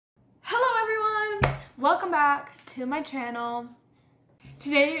Welcome back to my channel.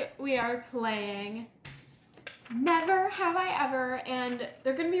 Today we are playing Never Have I Ever, and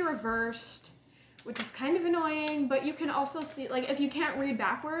they're gonna be reversed, which is kind of annoying, but you can also see, like, if you can't read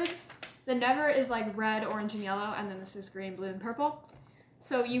backwards, the never is like red, orange, and yellow, and then this is green, blue, and purple.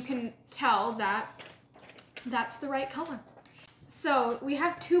 So you can tell that that's the right color. So we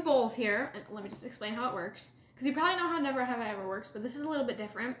have two bowls here, and let me just explain how it works, because you probably know how Never Have I Ever works, but this is a little bit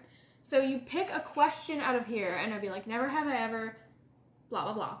different. So you pick a question out of here, and it'll be like, never have I ever,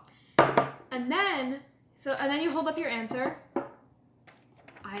 blah, blah, blah. And then you hold up your answer.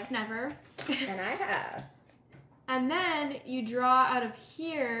 I have never. And I have. And then you draw out of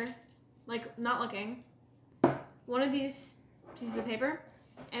here, like not looking, one of these pieces of paper,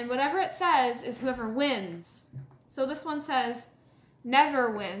 and whatever it says is whoever wins. So this one says,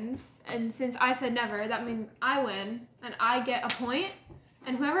 never wins, and since I said never, that means I win, and I get a point.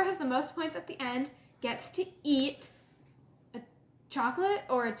 And whoever has the most points at the end gets to eat a chocolate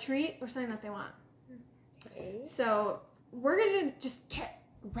or a treat or something that they want. Okay. So we're gonna just get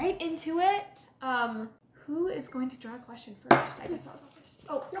right into it. Who is going to draw a question first? I guess I'll go first.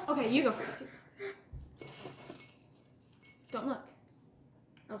 Oh, no. Okay, you go first too. Don't look.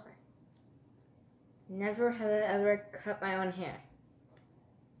 Oh, sorry. Never have I ever cut my own hair.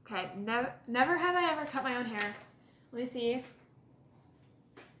 Okay, never have I ever cut my own hair. Let me see.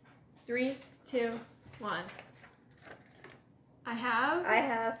 3, 2, 1. I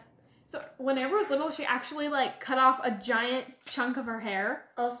have. So when Amber was little, she actually like cut off a giant chunk of her hair.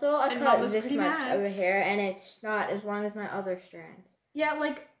 Also, I and Mom cut was this pretty much mad. of her hair, and it's not as long as my other strand. Yeah,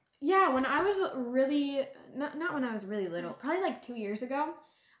 when I was really, not when I was really little, probably like 2 years ago,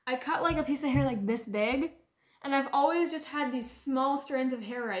 I cut like a piece of hair like this big, and I've always just had these small strands of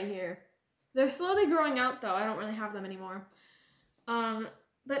hair right here. They're slowly growing out though. I don't really have them anymore.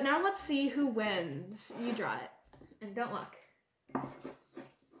 But now let's see who wins. You draw it, and don't look.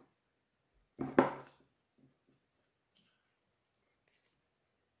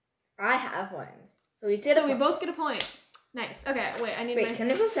 I have one. So we both get a point. Nice. Okay, wait, I need my can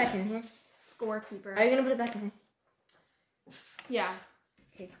I put it back in here? Scorekeeper. Are you gonna put it back in here? Yeah.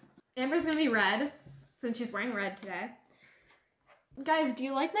 Okay. Amber's gonna be red, since she's wearing red today. Guys, do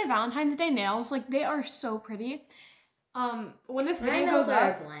you like my Valentine's Day nails? Like, they are so pretty. When this video goes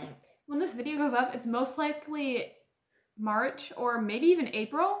up, when this video goes up, it's most likely March or maybe even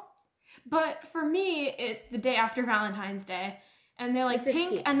April. But for me, it's the day after Valentine's Day. And they're like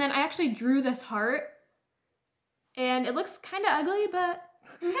pink, and then I actually drew this heart. And it looks kind of ugly, but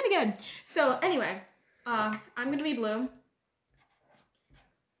kind of good. So anyway, I'm going to be blue.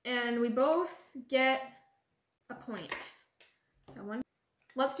 And we both get a point. So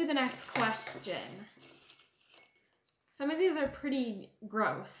let's do the next question. Some of these are pretty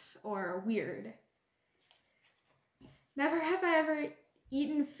gross or weird. Never have I ever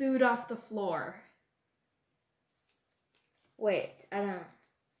eaten food off the floor. Wait, I don't know.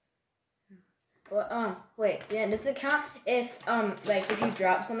 Well, wait, yeah, does it count if, like, if you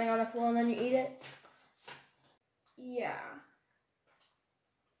drop something on the floor and then you eat it? Yeah.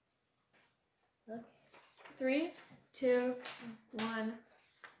 Okay. 3, 2, 1.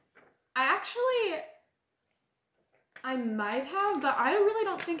 I might have, but I really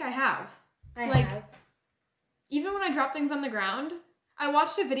don't think I have. I have. Even when I drop things on the ground, I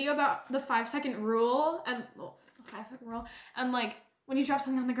watched a video about the 5-second rule, and, well, the 5-second rule, and, like, when you drop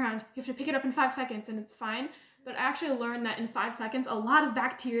something on the ground, you have to pick it up in 5 seconds, and it's fine. But I actually learned that in 5 seconds, a lot of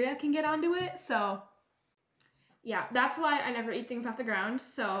bacteria can get onto it, so, yeah, that's why I never eat things off the ground.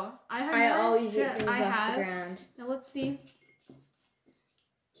 So, I always eat things off the ground. Now, let's see.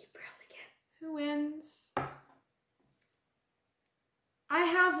 You probably can. Who wins? I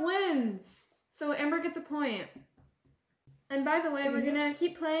have wins! So Amber gets a point. And by the way, we're gonna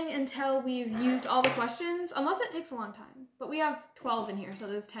keep playing until we've used all the questions, unless it takes a long time. But we have 12 in here, so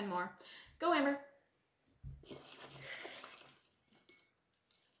there's 10 more. Go, Amber.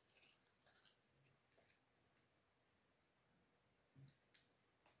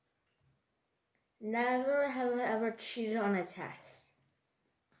 Never have I ever cheated on a test.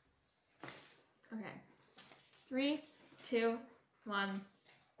 Okay. 3, 2, 1.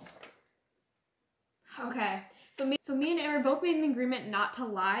 Okay. So me and Amber both made an agreement not to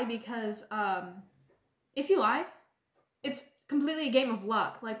lie because if you lie, it's completely a game of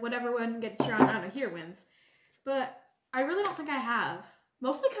luck. Like, whatever one gets drawn out of here wins. But I really don't think I have.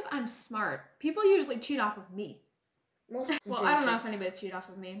 Mostly because I'm smart. People usually cheat off of me. Well, I don't know if anybody's cheated off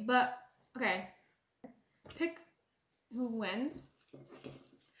of me, but okay. Pick who wins.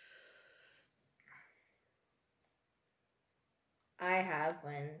 I have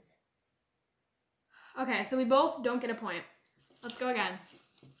wins. Okay, so we both don't get a point. Let's go again.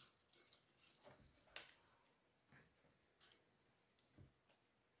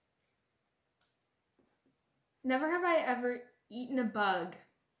 Never have I ever eaten a bug.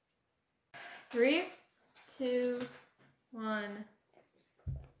 3, 2, 1.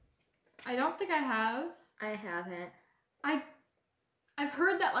 I don't think I have. I haven't. I've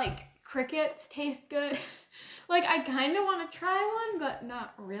heard that like crickets taste good. Like I kind of want to try one, but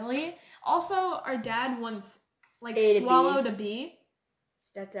not really. Also, our dad once like swallowed a bee.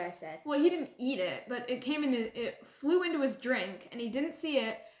 That's what I said. Well, he didn't eat it, but it flew into his drink, and he didn't see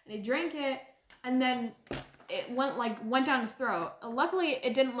it, and he drank it, and then it went down his throat. Luckily,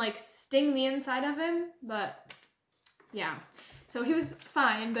 it didn't like sting the inside of him, but yeah. So he was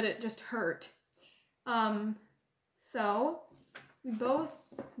fine, but it just hurt. So we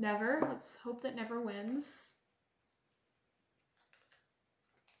both never. Let's hope that never wins.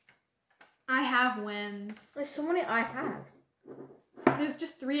 I have wins. There's so many I have. There's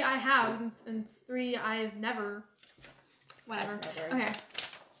just 3 I have and 3 I've never. Whatever. Okay.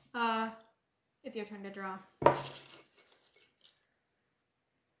 It's your turn to draw.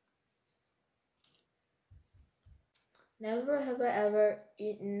 Never have I ever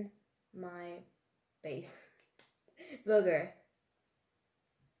eaten my base booger.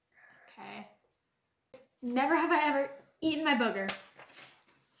 Okay. Never have I ever eaten my booger.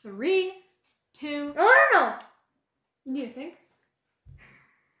 3, 2. No. You need to think.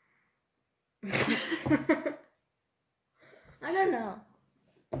 I don't know.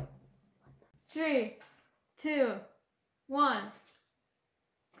 3, 2, 1.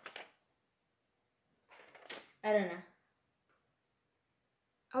 I don't know.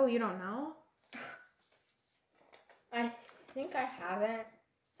 Oh, you don't know? I think I haven't.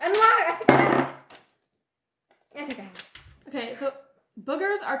 I think I have. Okay, so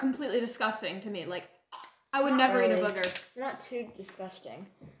boogers are completely disgusting to me. Like, I would never eat a booger. They're not too disgusting.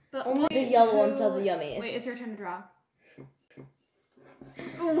 But only the yellow ones are the yummiest. Wait, it's your turn to draw.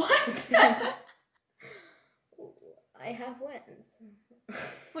 What? I have wins.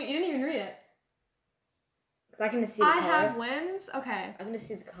 Wait, you didn't even read it. I can see the color. I have wins? Okay. I can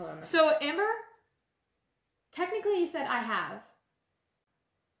see the color. So, Amber, technically you said I have.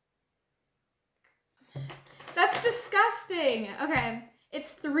 That's disgusting. Okay.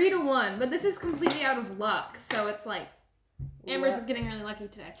 It's 3 to 1, but this is completely out of luck. So it's like, Amber's getting really lucky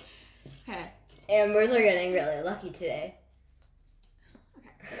today. Okay. Ambers are getting really lucky today.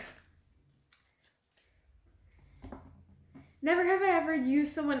 Okay. Never have I ever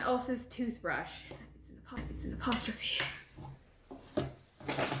used someone else's toothbrush. It's an apostrophe.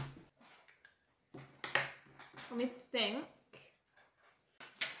 Let me think.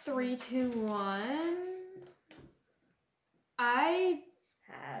 3, 2, 1. I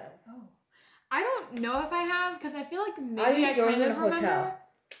have. Oh. I don't know if I have, because I feel like maybe I used yours kind in a of remember. hotel.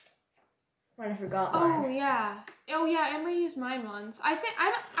 When I forgot mine. Oh yeah. Oh yeah, Amber used mine once. I think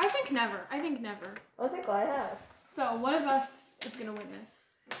never. I think never. I think I have. So one of us is gonna win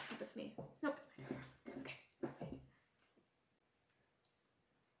this. I hope it's me. Nope, it's mine. Okay, let's see.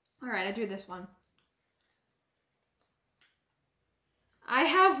 Alright, I drew this one. I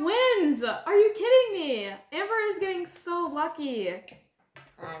have wins! Are you kidding me? Amber is getting so lucky.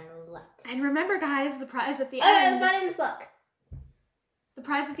 I'm luck. And remember guys, the prize at the end. My name is Luck. The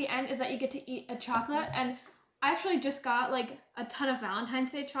prize at the end is that you get to eat a chocolate, and I actually just got like a ton of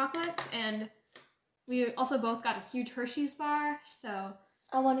Valentine's Day chocolates, and we also both got a huge Hershey's bar, so.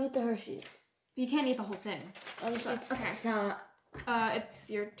 I want to eat the Hershey's. You can't eat the whole thing. I'll just eat some. It's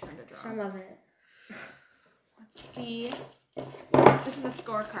your turn to draw. Some of it. Let's see. This is the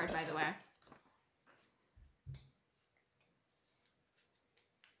scorecard, by the way.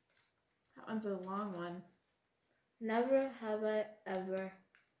 That one's a long one. Never have I ever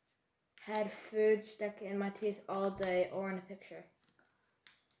had food stuck in my teeth all day or in a picture.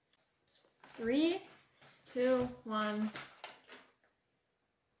 3, 2, 1.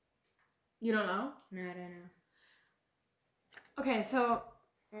 You don't know? No, I don't know. Okay, so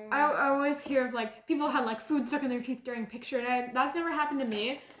I always hear of like people had like food stuck in their teeth during picture day. That's never happened to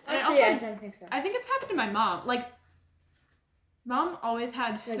me. And I don't think so. I think it's happened to my mom. Like, Mom always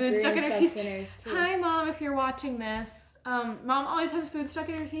had food stuck in her teeth. Hi, Mom, if you're watching this. Mom always has food stuck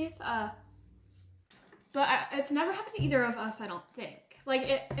in her teeth. But it's never happened to either of us, I don't think. Like,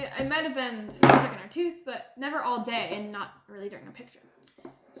 it might have been food stuck in our tooth, but never all day and not really during a picture.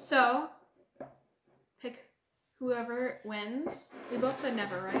 So, pick whoever wins. We both said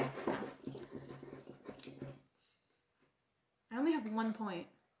never, right? I only have 1 point.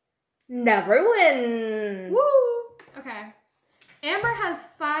 Never wins. Woo! Okay. Amber has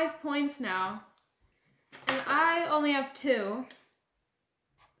 5 points now. And I only have 2.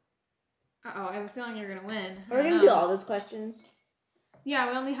 Uh-oh, I have a feeling you're gonna win. We're gonna do all those questions. Yeah,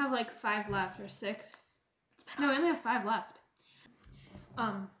 we only have like 5 left or 6. No, we only have 5 left.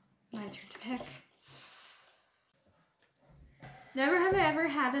 My turn to pick. Never have I ever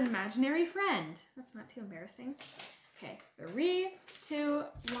had an imaginary friend. That's not too embarrassing. Okay, 3, 2,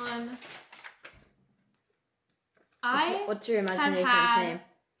 1. What's your imaginary friend's name?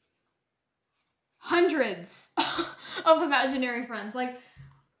 Hundreds of imaginary friends. Like,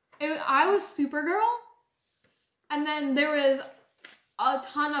 I was Supergirl, and then there was a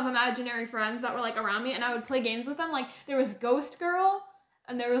ton of imaginary friends that were like around me, and I would play games with them. Like, there was Ghost Girl,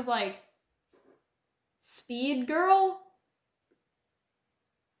 and there was like Speed Girl.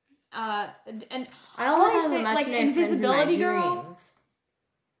 And I all only these have things, like imaginary Invisibility Girl.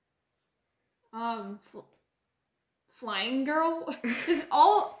 Dreams. Flying Girl. Just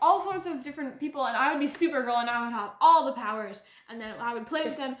all sorts of different people, and I would be Supergirl, and I would have all the powers, and then I would play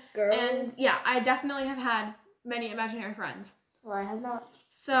with them. Girls. And yeah, I definitely have had many imaginary friends. Well, I have not.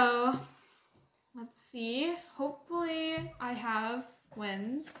 So let's see. Hopefully I have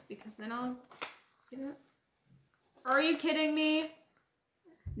wins, because then I'll get it. Are you kidding me?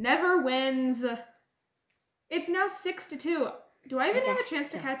 Never wins. It's now 6-2. Do I even have a chance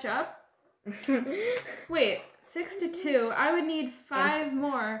to catch up? Wait, 6-2. I would need 5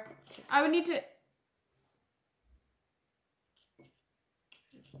 more. I would need to.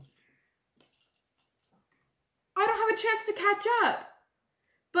 I don't have a chance to catch up.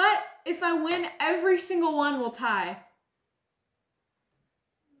 But if I win, every single one will tie.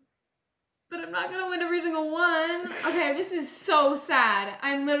 But I'm not gonna win every single one. Okay, this is so sad.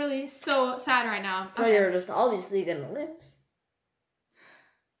 I'm literally so sad right now. So okay. You're just obviously gonna lose.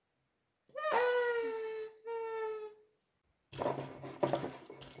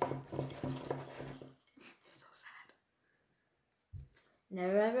 So sad.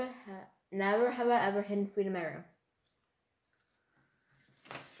 Never have I ever hidden food in my room.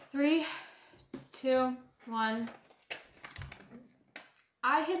 3, 2, 1.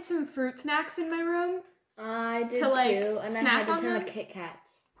 I hid some fruit snacks in my room. I did To, like, too, and I snack had to on turn them? the Kit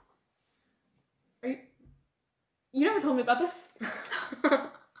Kats. You never told me about this.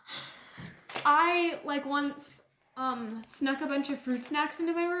 I like once snuck a bunch of fruit snacks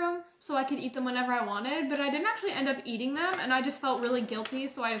into my room so I could eat them whenever I wanted, but I didn't actually end up eating them, and I just felt really guilty,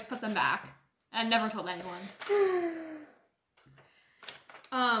 so I just put them back and never told anyone.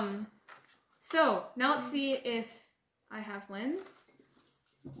 So now let's see if I have wins.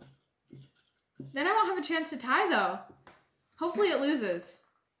 Then I won't have a chance to tie, though. Hopefully it loses.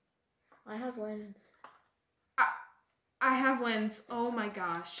 I have wins. I have wins. Oh my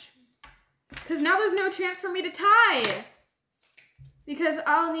gosh. Because now there's no chance for me to tie. Because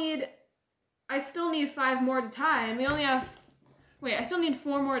I still need 5 more to tie, and we only have, I still need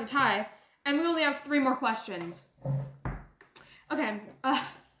 4 more to tie, and we only have 3 more questions. Okay.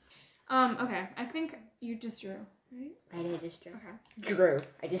 Okay. I think you just drew, right? I did just drew. Okay. Drew.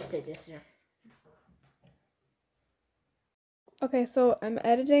 I just did just drew. Okay, so I'm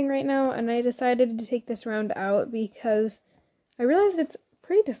editing right now, and I decided to take this round out because I realized it's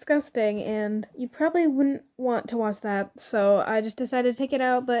pretty disgusting, and you probably wouldn't want to watch that, so I just decided to take it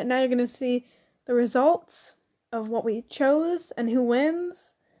out, but now you're going to see the results of what we chose and who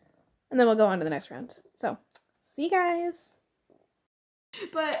wins, and then we'll go on to the next round. So, see you guys!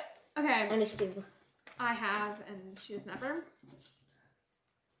 But, okay. Understandable. I have, and choose never.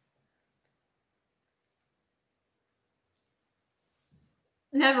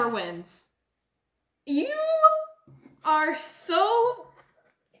 Never wins. You are so...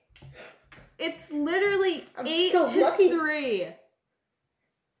 It's literally 8-3.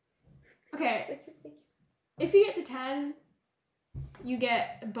 Okay. If you get to 10, you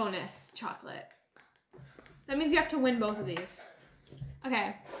get bonus chocolate. That means you have to win both of these.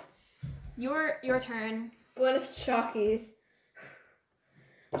 Okay. Your turn. Bonus chalkies.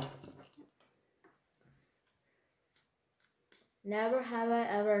 Never have I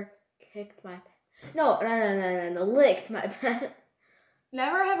ever kicked my pet. No, licked my pet.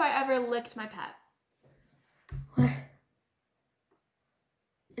 Never have I ever licked my pet. What?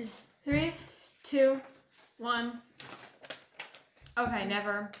 3, 2, 1. Okay,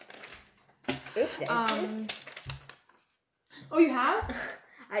 never. Oops, Oh, you have?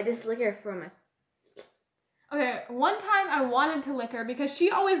 I just lick her from my... Okay, one time I wanted to lick her because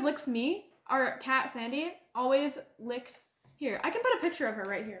she always licks me. Our cat, Sandy, always licks... Here, I can put a picture of her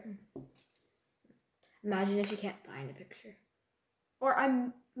right here. Imagine if you can't find a picture. Or I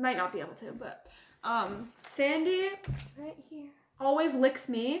might not be able to, but Sandy Right here. always licks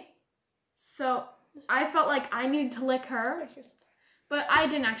me. So I felt like I needed to lick her, but I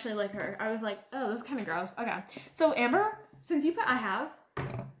didn't actually lick her. I was like, oh, this is kind of gross. Okay, so Amber, since you put I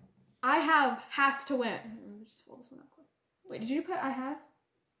have has to win. Let me just fold this one up quick. Wait, did you put I have?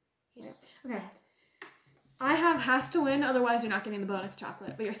 Yes. Okay. I have has to win, otherwise you're not getting the bonus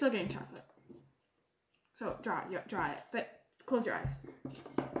chocolate, but you're still getting chocolate. So draw it, but close your eyes.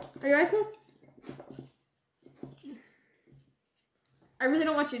 Are your eyes closed? I really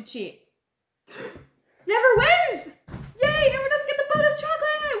don't want you to cheat. Never wins! Yay! Never doesn't get the bonus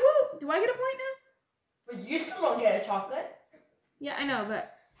chocolate! Woo! Do I get a point now? But you still don't get a chocolate. Yeah, I know,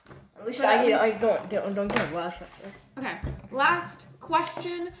 but at least I don't get a wild chocolate. Okay. Last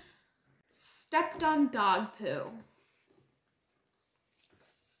question. Stepped on dog poo.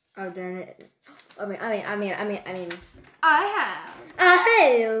 I've done it. I mean. I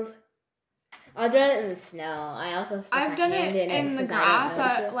have. I've done it in the snow. I also I've done it in the grass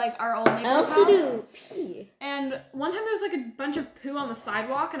at like our old neighbor's I also house. do pee. And one time there was like a bunch of poo on the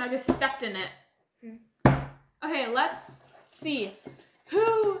sidewalk and I just stepped in it. Okay, let's see.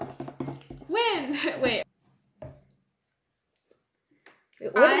 Who wins? Wait.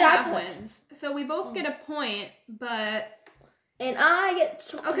 What did I have touch? wins. So we both get a point, but... And I get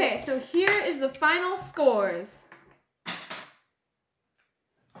chocolate. Okay, so here is the final scores.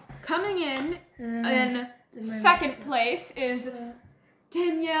 Coming in second place is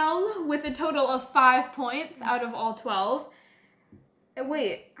Danielle with a total of 5 points out of all 12.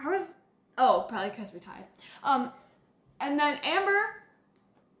 Wait, how was... Oh, probably because we tied. And then Amber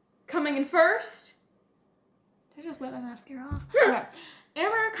coming in first. Did I just wet my mascara off? Okay.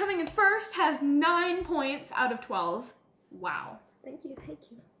 Amber coming in first has 9 points out of 12. Wow. Thank you.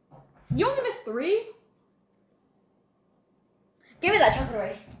 You only missed 3? Give me that chocolate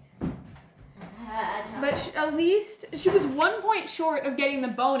already. But at least she was 1 point short of getting the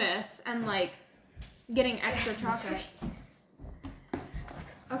bonus and like getting extra chocolate.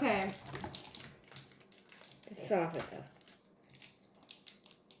 Okay. Stop it though.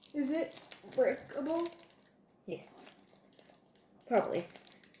 Is it breakable? Yes. Probably.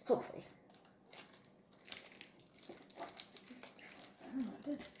 Hopefully. I don't know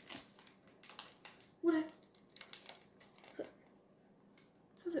what it is. What?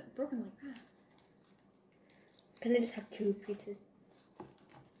 How's it broken like that? Can I just have 2 pieces?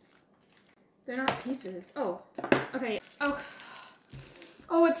 They're not pieces. Oh. Okay. Oh.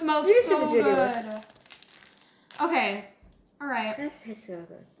 Oh, it smells Here's so the good. video. Okay. All right. That tastes so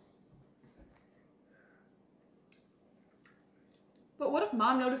good. But what if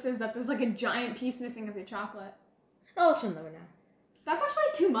Mom notices that there's like a giant piece missing of your chocolate? Oh, she'll never know. That's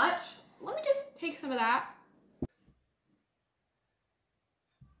actually too much. Let me just take some of that.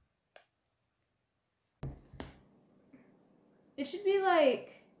 It should be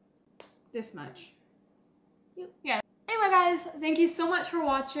like this much. Yeah. Anyway, guys, thank you so much for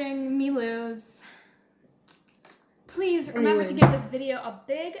watching me lose. Please remember to give this video a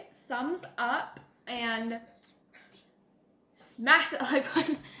big thumbs up and smash that like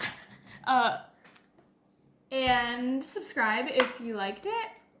button. And subscribe if you liked it.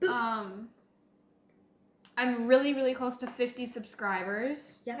 I'm really close to 50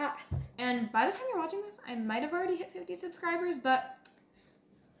 subscribers. Yes. And by the time you're watching this, I might have already hit 50 subscribers, but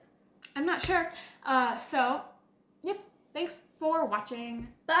I'm not sure. So, yep. Thanks for watching.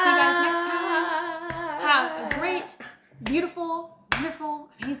 Bye. See you guys next time. Have a great, beautiful, wonderful,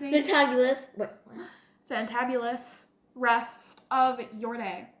 amazing, Fantabulous. Wait, what? fantabulous rest of your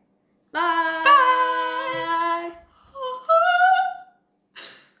day. Bye. Bye.